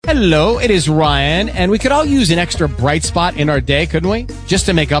Hello, it is Ryan, and we could all use an extra bright spot in our day, couldn't we? Just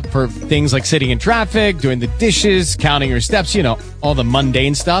to make up for things like sitting in traffic, doing the dishes, counting your steps, you know, all the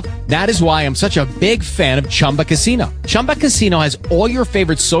mundane stuff. That is why I'm such a big fan of Chumba Casino. Chumba Casino has all your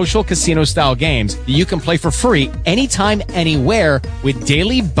favorite social casino-style games that you can play for free anytime, anywhere with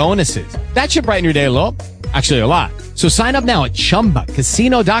daily bonuses. That should brighten your day a little. Actually, a lot. So sign up now at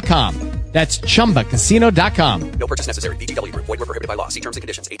ChumbaCasino.com. That's ChumbaCasino.com. No purchase necessary. VGW Group. Void where prohibited by law. See terms and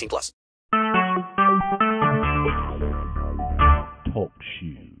conditions. 18 plus. Talk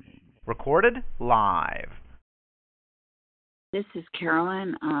shoes. Recorded live. This is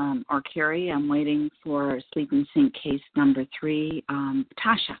Carolyn, or Carrie. I'm waiting for Sleep and Sync case number 3,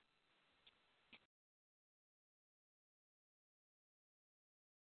 Tasha.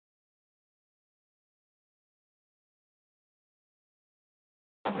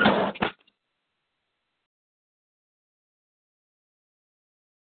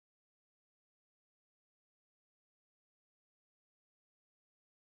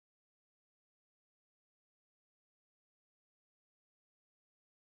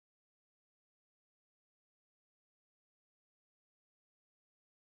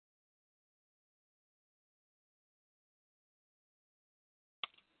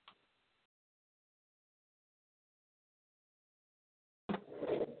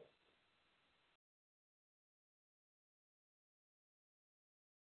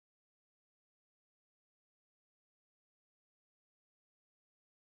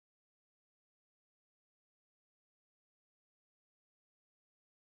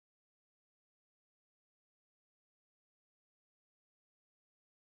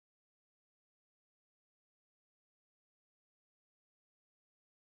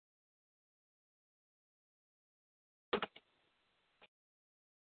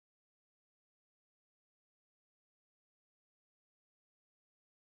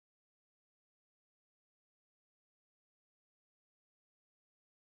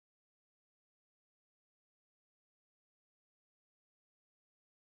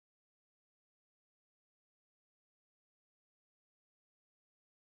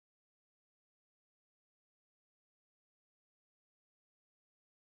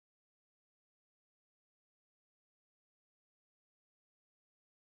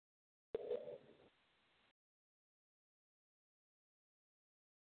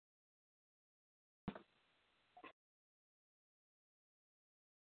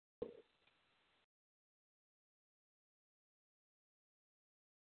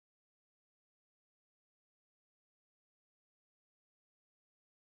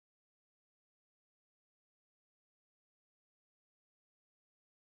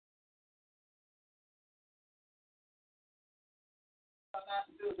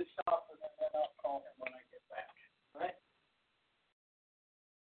 Do the shop and then I'll call him when I get back. All right?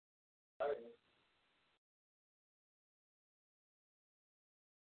 All right.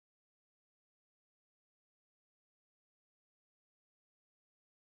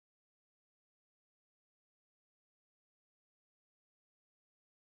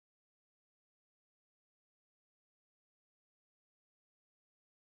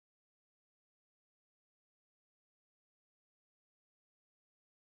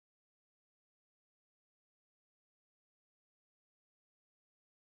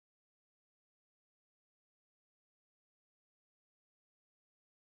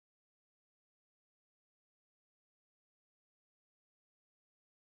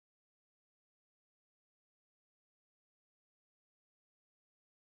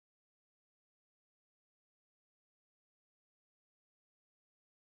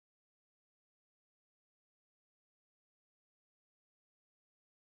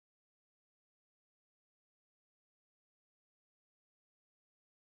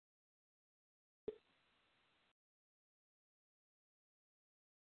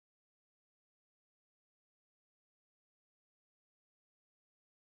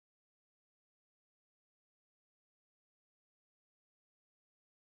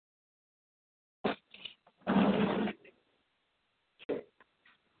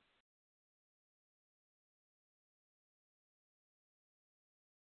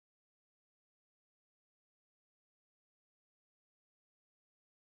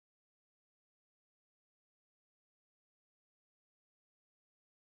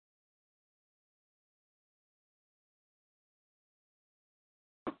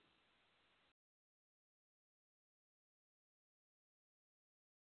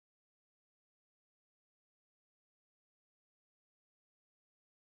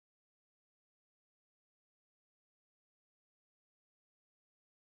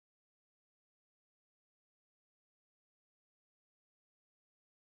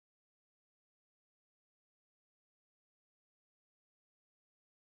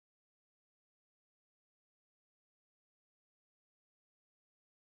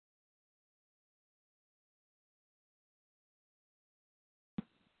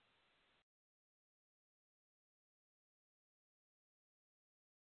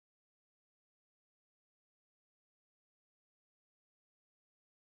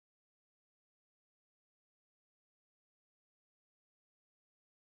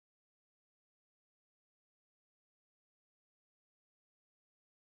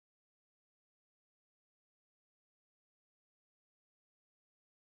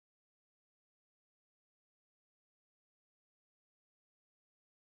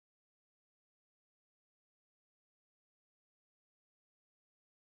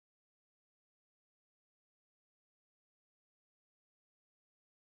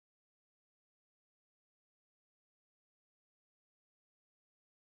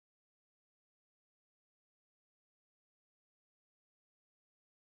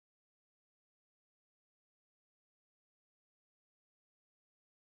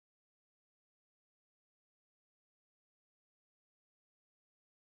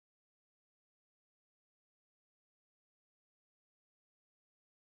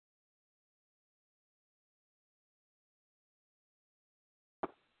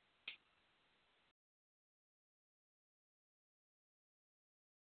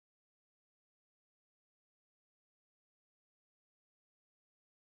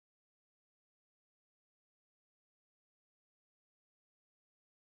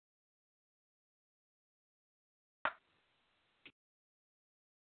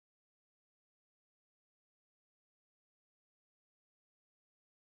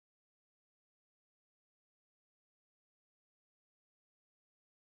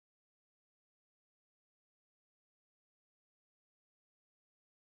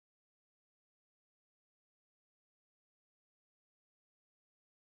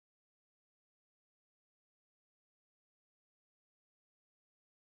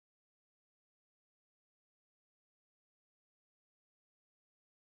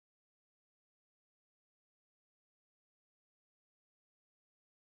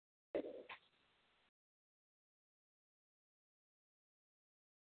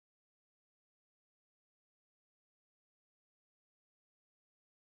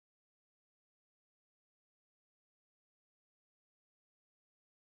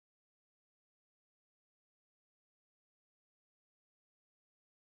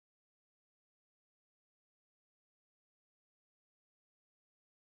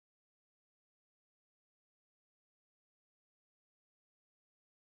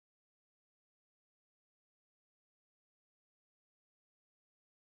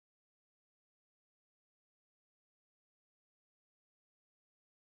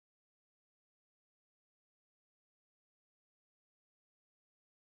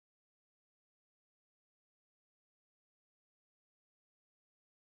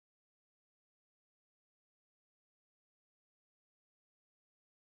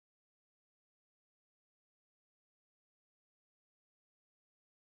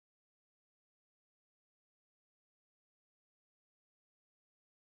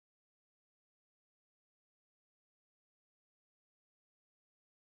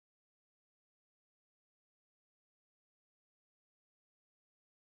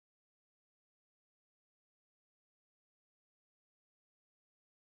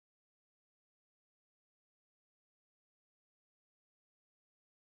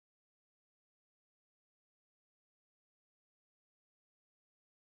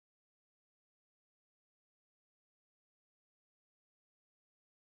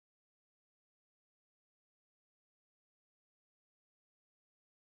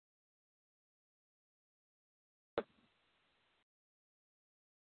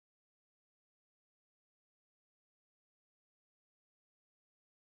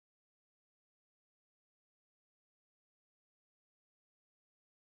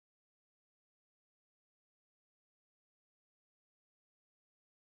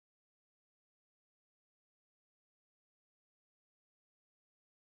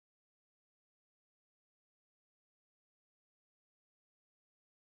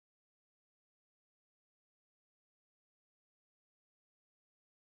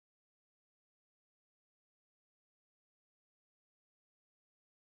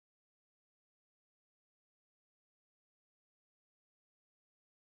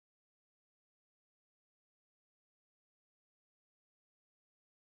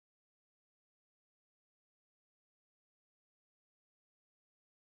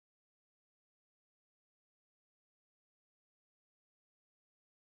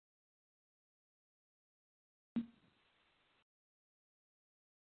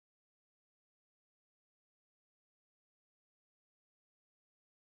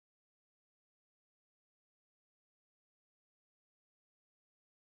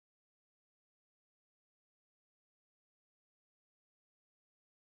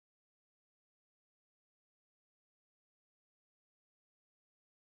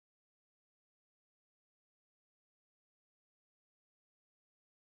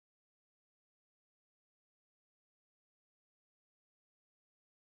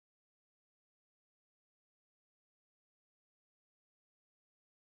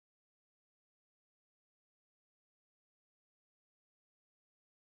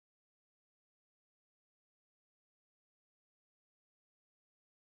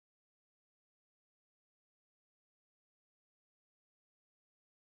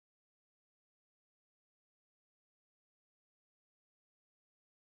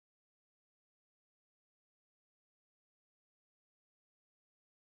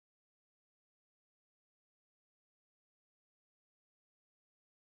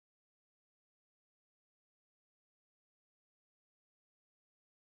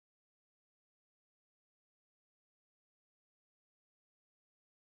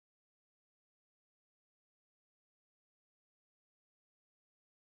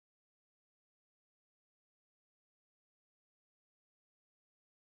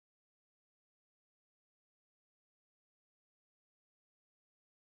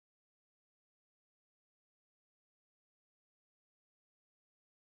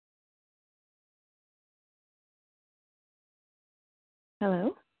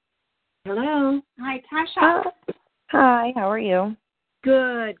 Hello. Hello. Hi, Tasha. Hi, how are you?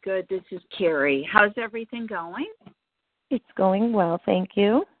 Good. This is Carrie. How's everything going? It's going well, thank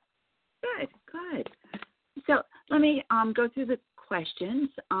you. Good. So let me go through the questions.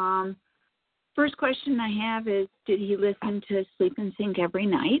 First question I have is, did he listen to Sleep and Sync every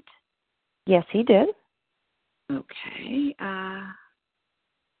night? Yes, he did. Okay.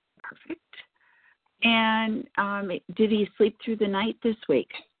 Perfect. And did he sleep through the night this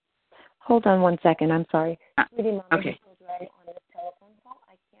week? Hold on one second, I'm sorry. Okay. On his telephone call.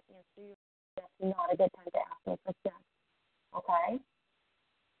 I can't answer you. That's not a good time to ask me for that. Okay?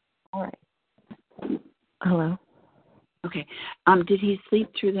 All right. Hello? Okay. Did he sleep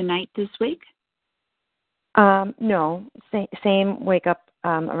through the night this week? No. Same wake up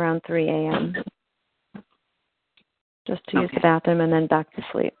around 3 a.m. Just to use the bathroom and then back to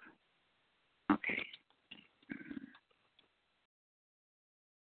sleep. Okay.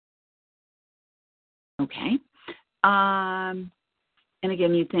 Okay. And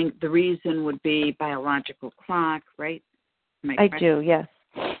again, you think the reason would be biological clock, right? I do, yes.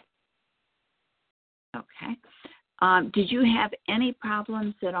 Okay. Did you have any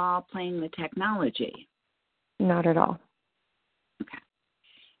problems at all playing the technology? Not at all. Okay.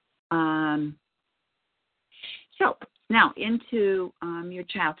 So now into your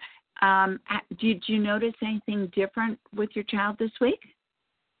child. Did you notice anything different with your child this week?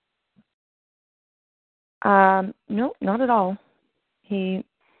 No, not at all. He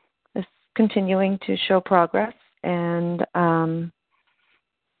is continuing to show progress, and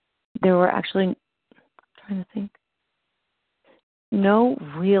there were actually, I'm trying to think, no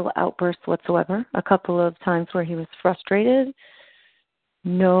real outbursts whatsoever. A couple of times where he was frustrated.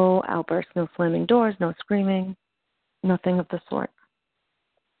 No outbursts, no slamming doors, no screaming, nothing of the sort.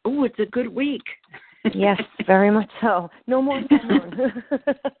 Oh, it's a good week. Yes, very much so. No more hormones.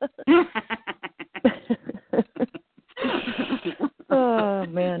 Oh,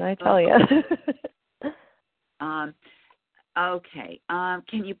 man, I tell you. Okay.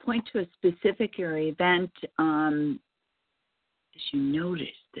 Can you point to a specific or event as you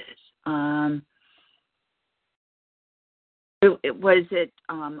noticed this? Was it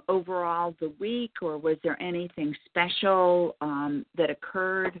overall the week, or was there anything special that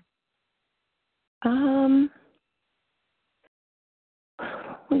occurred?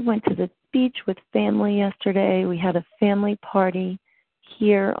 We went to the beach with family yesterday. We had a family party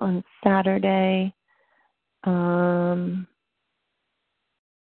here on Saturday. The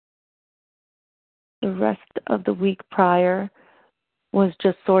rest of the week prior was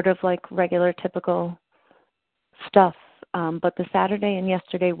just sort of like regular, typical stuff. But the Saturday and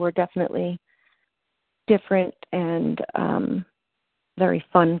yesterday were definitely different and very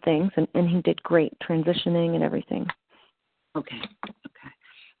fun things. And he did great transitioning and everything. Okay.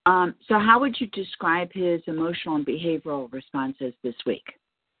 So how would you describe his emotional and behavioral responses this week?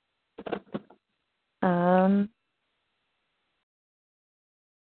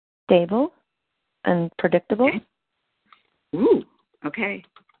 Stable and predictable. Okay. Ooh, okay.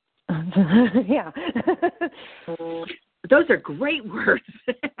 Yeah. Those are great words.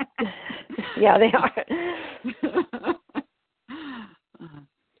 Yeah, they are.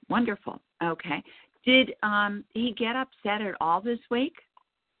 Wonderful. Okay. Did he get upset at all this week?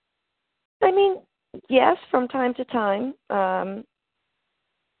 I mean, yes, from time to time,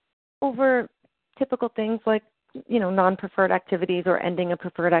 over typical things like, non-preferred activities or ending a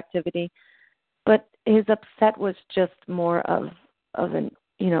preferred activity. But his upset was just more of an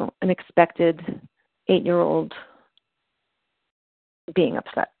expected 8-year-old being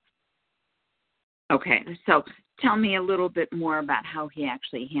upset. Okay. So tell me a little bit more about how he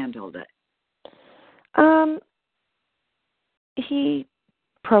actually handled it. He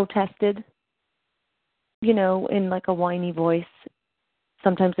protested, in like a whiny voice,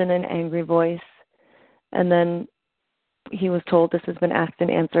 sometimes in an angry voice. And then he was told, this has been asked and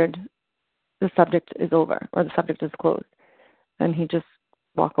answered. The subject is over, or the subject is closed. And he just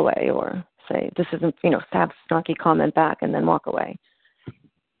walk away or say, this isn't, have snarky comment back and then walk away.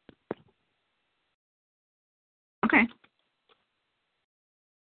 Okay.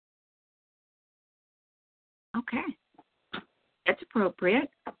 Okay. That's appropriate.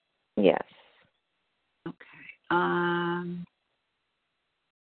 Yes. Okay.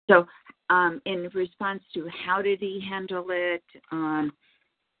 So in response to how did he handle it,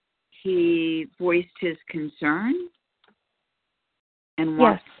 he voiced his concern and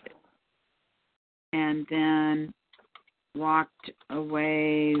walked, yes. And then walked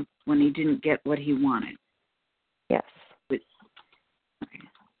away when he didn't get what he wanted. Yes. Okay.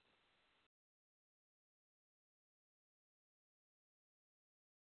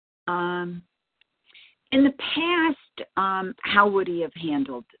 In the past, how would he have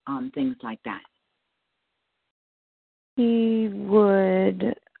handled things like that? He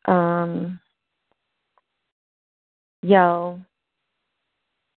would yell,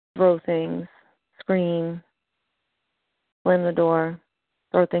 throw things, scream, slam the door,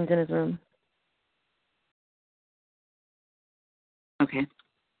 throw things in his room. Okay.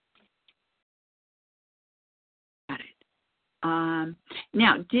 Got it.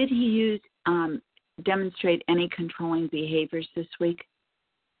 Now, did he demonstrate any controlling behaviors this week?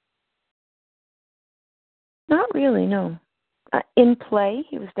 Not really, no. In play,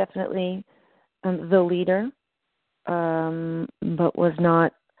 he was definitely the leader, but was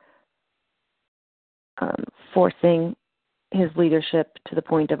not forcing his leadership to the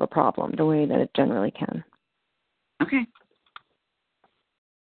point of a problem the way that it generally can. Okay.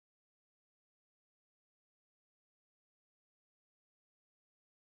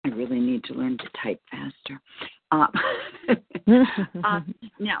 I really need to learn to type faster.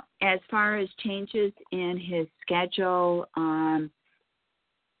 Now, as far as changes in his schedule, I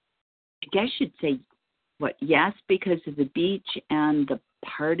guess you'd say, yes, because of the beach and the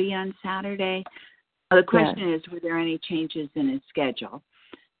party on Saturday. The question is, were there any changes in his schedule?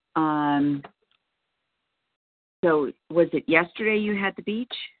 So was it yesterday you had the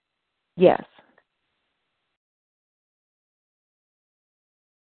beach? Yes.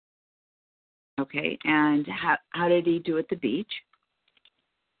 Okay, and how did he do at the beach?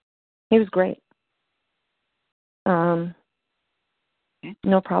 He was great. Okay.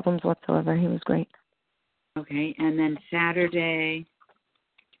 No problems whatsoever. He was great. Okay, and then Saturday,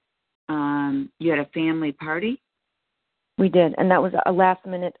 you had a family party? We did, and that was a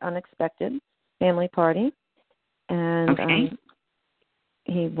last-minute, unexpected family party. And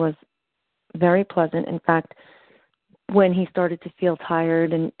he was very pleasant. In fact, when he started to feel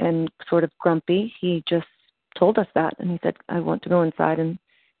tired and sort of grumpy, he just told us that, and he said, "I want to go inside and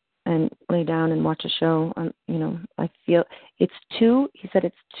lay down and watch a show. I feel it's too." He said,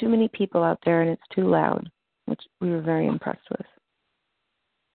 "It's too many people out there, and it's too loud," which we were very impressed with.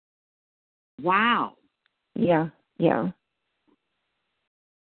 Wow. Yeah.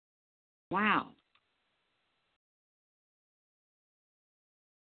 Wow.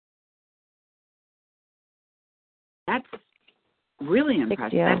 That's really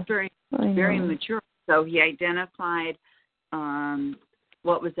impressive. That's very mature. So he identified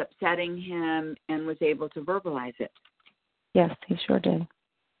what was upsetting him and was able to verbalize it. Yes, he sure did.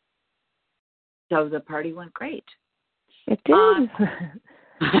 So the party went great. It did.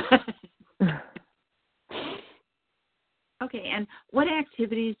 Okay, and what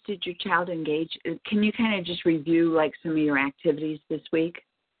activities did your child engage? Can you kind of just review some of your activities this week?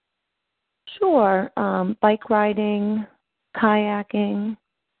 Sure. Bike riding, kayaking,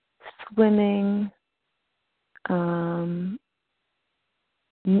 swimming.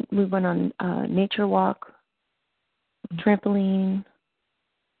 We went on a nature walk, trampoline.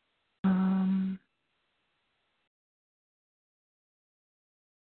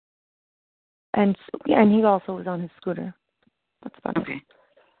 And he also was on his scooter. That's about it.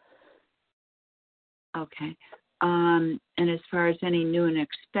 Okay. And as far as any new and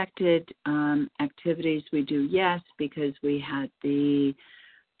expected activities, we do yes, because we had the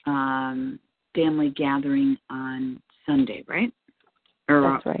family gathering on Sunday, right?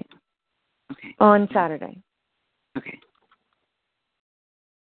 That's right. Okay. On Saturday. Okay.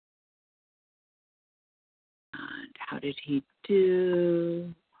 And how did he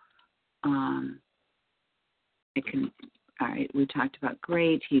do? All right, we talked about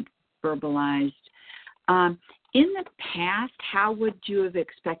great. He verbalized. In the past, how would you have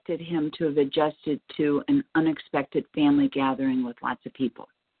expected him to have adjusted to an unexpected family gathering with lots of people?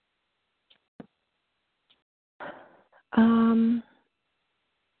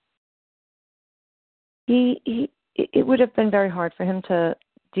 It would have been very hard for him to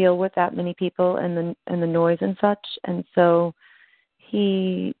deal with that many people and the noise and such, and so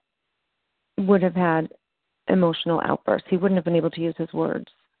he would have had emotional outbursts. He wouldn't have been able to use his words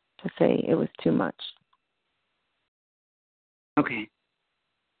to say it was too much. Okay.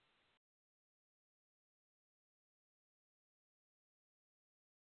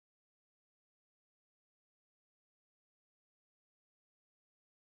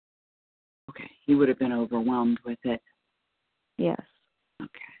 Okay. He would have been overwhelmed with it. Yes.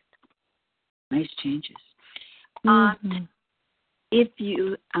 Okay. Nice changes. Mm-hmm. If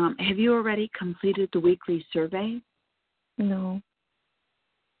you have you already completed the weekly survey? No.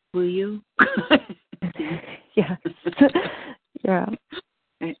 Will you? Yes. Yeah.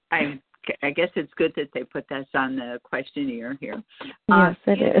 I I guess it's good that they put this on the questionnaire here. Yes,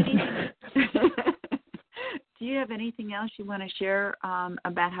 it is. Do you have anything else you want to share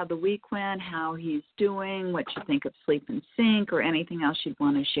about how the week went, how he's doing, what you think of Sleep and Sync, or anything else you'd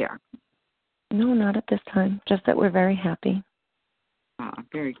want to share? No, not at this time. Just that we're very happy. Oh,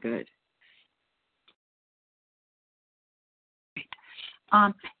 very good.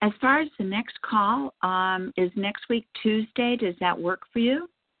 As far as the next call, is next week Tuesday. Does that work for you?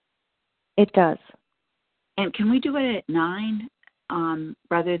 It does. And can we do it at 9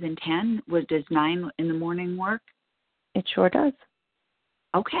 rather than 10? Does 9 in the morning work? It sure does.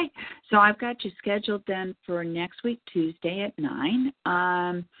 Okay. So I've got you scheduled then for next week, Tuesday at 9.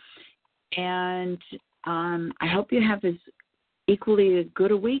 And I hope you have as equally as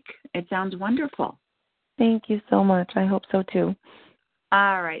good a week. It sounds wonderful. Thank you so much. I hope so too.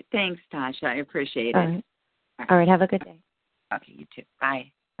 All right. Thanks, Tasha. I appreciate it. All right. All right. Have a good day. Okay, you too.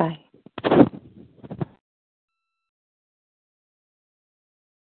 Bye. Bye.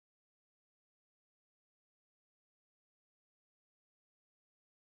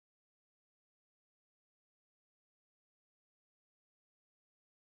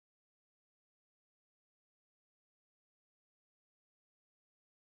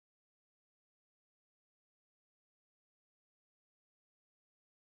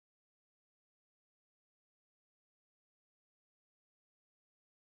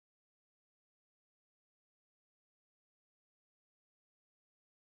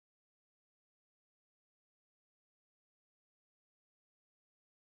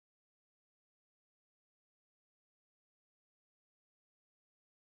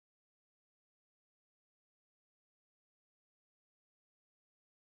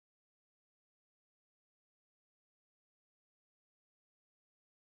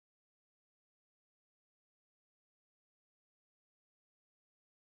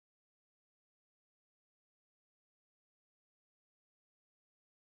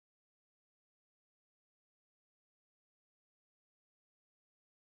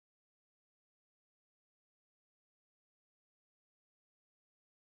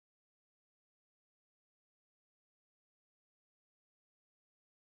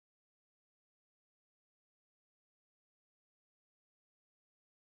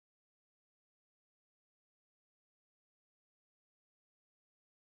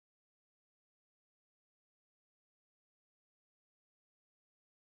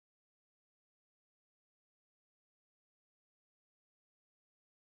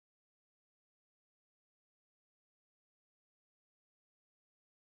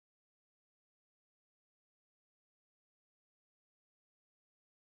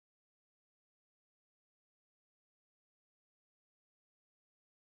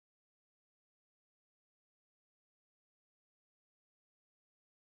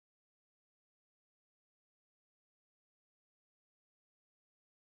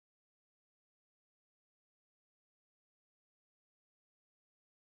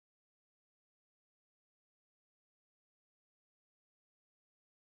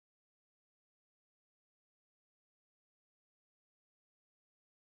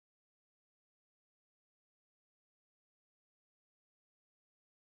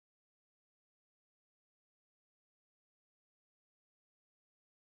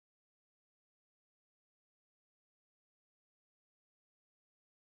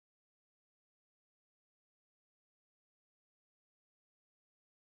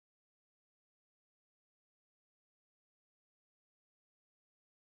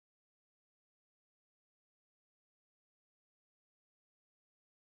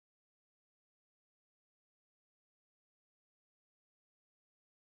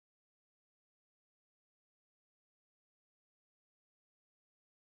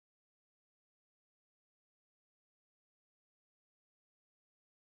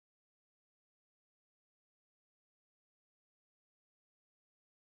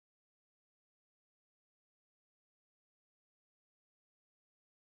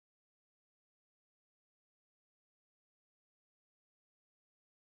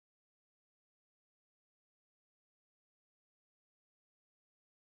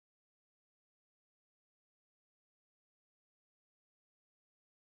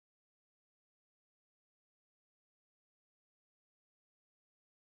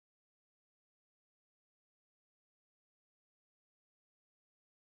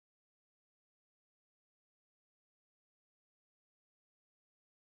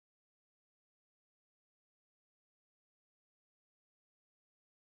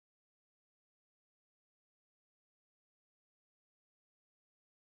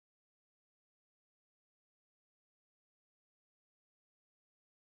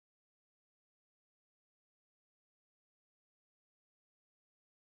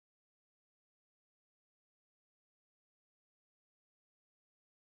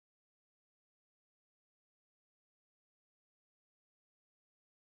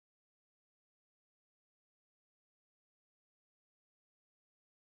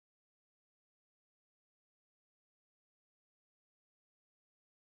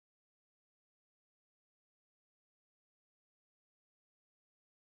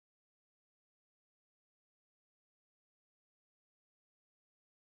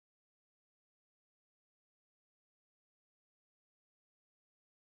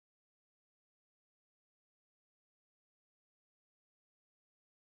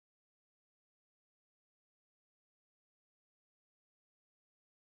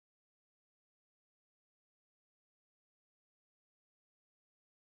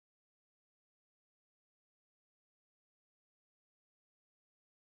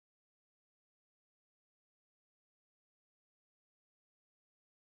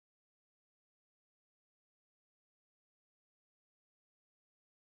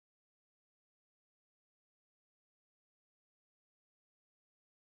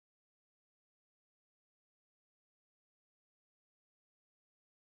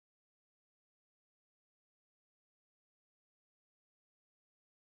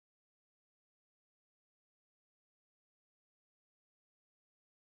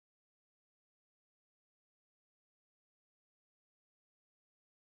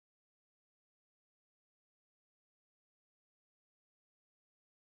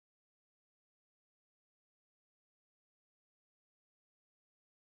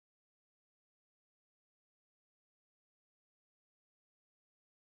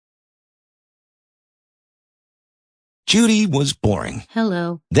 Judy was boring.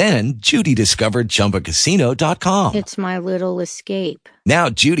 Hello. Then Judy discovered ChumbaCasino.com. It's my little escape. Now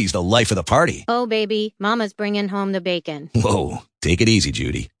Judy's the life of the party. Oh, baby, mama's bringing home the bacon. Whoa, take it easy,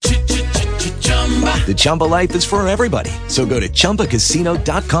 Judy. The Chumba life is for everybody. So go to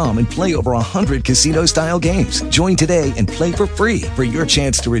ChumbaCasino.com and play over 100 casino-style games. Join today and play for free for your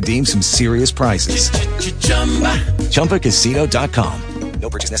chance to redeem some serious prizes. ChumbaCasino.com. No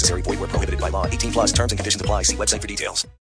purchase necessary. Void where prohibited by law. 18 plus terms and conditions apply. See website for details.